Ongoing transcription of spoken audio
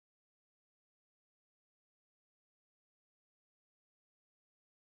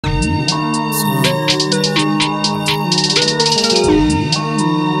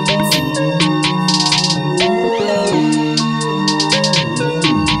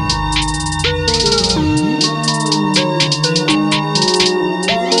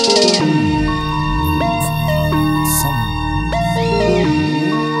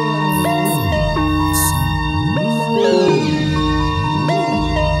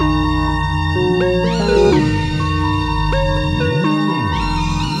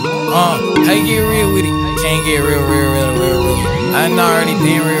can get real. I done already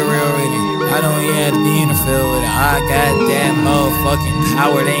been real with it. I don't even have to be in the field with it. I got that motherfucking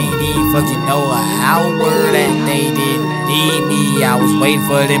power. They ain't even fucking know an hour that they didn't need me. I was waiting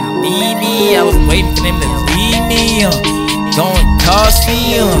for them to need me. I was waiting for them to leave me. Going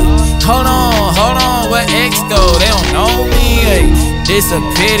Coliseum. Hold on, where X go? They don't know me. This a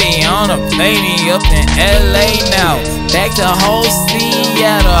pity on a plane up in LA now. Back to whole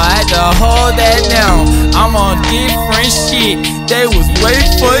Seattle, I had to hold that down. I'm on different shit. They was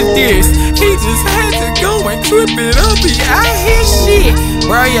waiting for this. He just had to go and trip it up. He out his shit.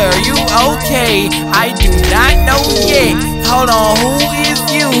 Bro, are you okay? I do not know yet. Hold on, who is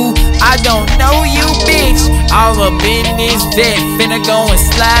you? I don't know you, bitch. All up in this vet, finna go and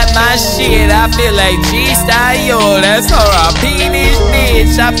slide my shit. I feel like G-Style, that's R.I.P. this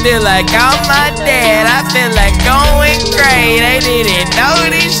bitch. I feel like I'm my dad. I feel like going great. They didn't know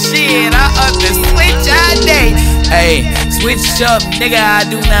this shit. I up the switch all day. Hey, switch up, nigga, I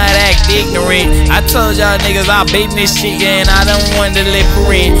do not act ignorant. I told y'all niggas I bait this shit and I don't want to live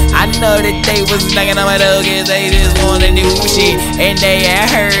for it. I know that they was knocking on my door cause they just wanna do shit. And they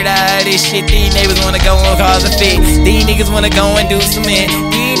had heard all this shit. These neighbors wanna go and cause a fit. These niggas wanna go and do some in.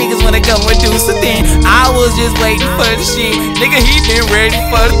 These niggas wanna go and do something. I was just waiting for the shit. Nigga, he been ready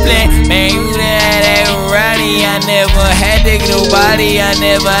for the plan. Man, you done had that Roddy. I never had to get nobody. I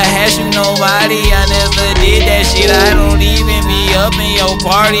never had you nobody. I never did that shit. I don't even be up in your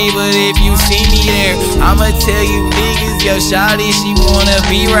party, but if you see me there, I'ma tell you niggas, yo, shawty, she wanna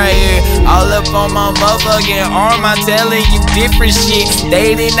be right here. All up on my motherfucking arm, I'm telling you different shit.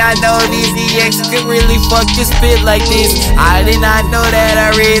 They did not know these EX could really fuck the spit like this. I did not know that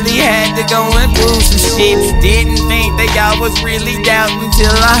I really had to go and prove some shit. Didn't think that y'all was really down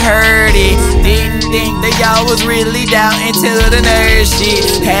until I heard it. Didn't think that y'all was really down until the nerd shit.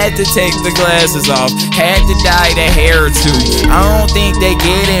 Had to take the glasses off, had to dye the hair too. I don't think they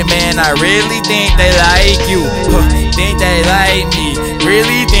get it, man. I really think they like you. Think they like me.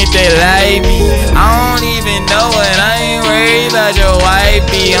 Really think they like me. I don't even know it. I ain't worried about your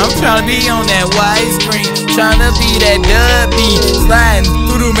wifey. I'm tryna be on that white screen, tryna be that W, sliding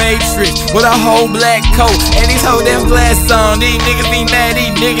through the matrix with a whole black coat and these whole damn glasses on. These niggas be mad,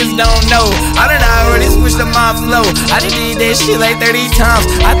 these niggas don't know. I done already switched up my flow. I done did that shit like 30 times.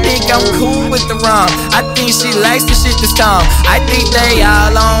 I think I'm cool with the rhyme. I think she likes the shit this time. I think they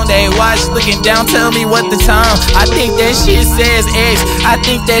all on they watch looking down, tell me what the time. I think that shit says X. I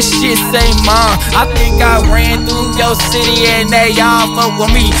think that shit say mom. I think I ran through your city and they all fuck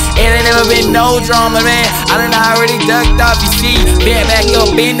with me. It ain't never been no drama, man. I done already ducked off, you see. Been back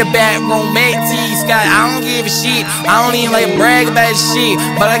up in the back room, make tea, Scott. I don't give a shit. I don't even like brag about shit,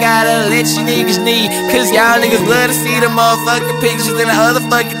 but I gotta let you niggas need, cause y'all niggas love to see the motherfucking pictures and the other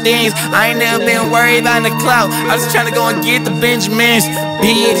fucking things. I ain't never been worried about the clout. I was trying to go and get the Benjamins,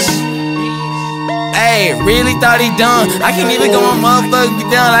 bitch. Hey, really thought he done. I can't even go and motherfucking be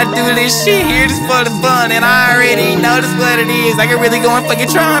done. I do this shit here just for the fun, and I already know this what it is. I can really go and fucking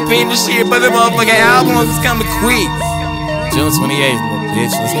try and pin this shit, but the motherfucking album is coming quick. June 28th,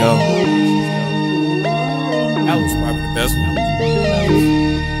 bitch, let's go. That was probably the best one.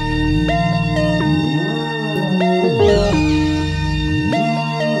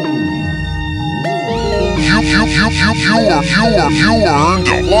 You earned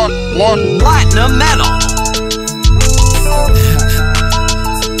a platinum medal.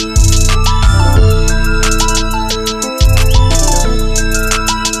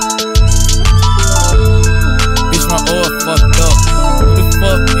 Bitch, my oil fucked up. Who the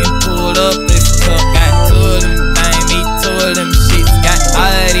fuck been pulled up this cup? Got two of them things, me two of them shits. Got all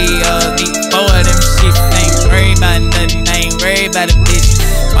of these, me four of them shits. Ain't worried about nothing, ain't worried about a bitch.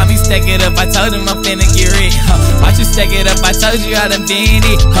 Why me stack it up? I told him I'm finna get rich. Why you stack it up? I told you I done been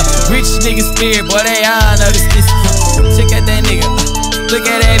it. Rich nigga spirit, boy, they all notice this. Check out that nigga, look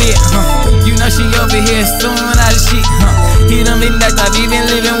at that it. You know she over here soon out of shit. He done been knocked off, he been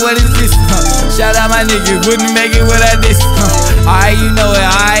living, what is this? Shout out my niggas, wouldn't make it without this. Alright, you know it,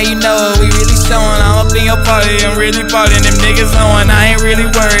 we really showing. I'm up in your party, I'm really partying. Them niggas on, I ain't really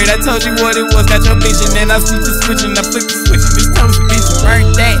worried. I told you what it was, got your bitch, and then I switch the switch, and I flip the switch, and bitch told me, bitch, burn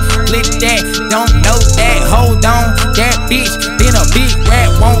that, flip that, don't know that, hold on, that bitch, been a big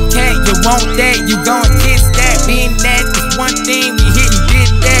rat, won't cat, you want that, you gon' kiss that, being that, just one thing, we hit and did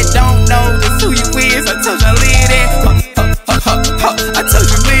that, don't know, that's who you is, I told you I live that, I told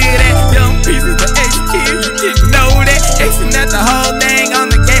you live that, young pieces of X-Kid, you didn't know that, Xing out the whole thing on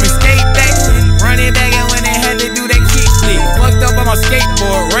the game and skate back, running back and when they had to do that kick flip, fucked up on my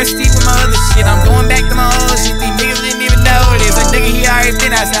skateboard, rusty with my other shit, I'm going back to my old shit, these niggas didn't even know this, a nigga he already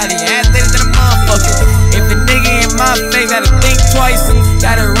been outside, he ass better than a motherfucker, if it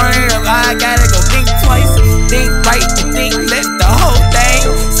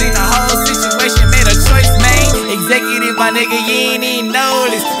nigga, you ain't even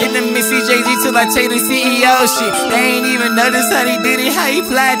notice. In the Missy Jay-Z till I take the CEO shit. They ain't even notice how he did it, how he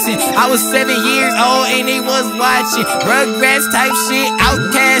plotting. I was 7 years old and they was watching Rugrats type shit,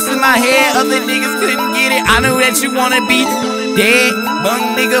 Outcast in my head. Other niggas couldn't get it. I know that you wanna be dead,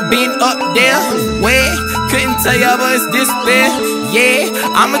 bum nigga been up there. Where? Couldn't tell y'all but it's despair. Yeah,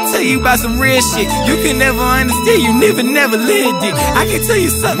 I'ma tell you about some real shit. You can never understand, you never lived it. I can tell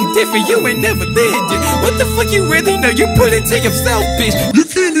you something different, you ain't never lived it. What the fuck you really know? You put it to yourself, bitch. You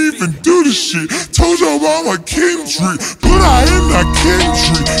can't even do this shit. Told y'all about my Kendrick, but I am not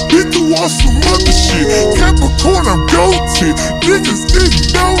Kendrick. Been through all some other shit. Capricorn, I'm goated. Niggas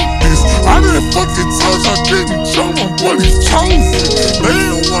didn't know this. I didn't fucking tell y'all didn't show him what he's chosen. They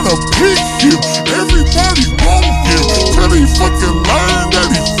didn't wanna pick him. Everybody want him. Till he fucking learned that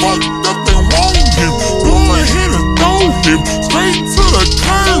he fucked up and want him. Go ahead and throw him straight to the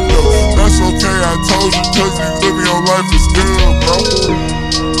curb though. That's okay, I told you, cause you living your life is good, bro.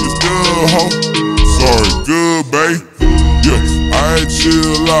 It's good, ho. Sorry, good, babe. Yeah, I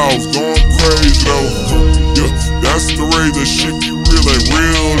chill out, going crazy though. Yeah, that's the rage, that shit be real, like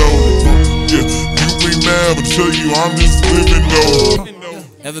real though. Yeah, you be mad, but tell you I'm just living though.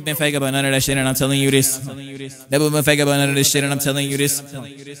 Never been fake about none of that shit and I'm telling you this. Never been fake about none of this shit and I'm telling you this.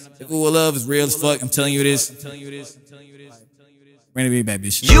 The cool love is real as fuck, I'm telling you this. Bring the beat back,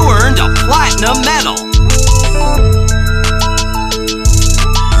 bitch. You earned a platinum medal.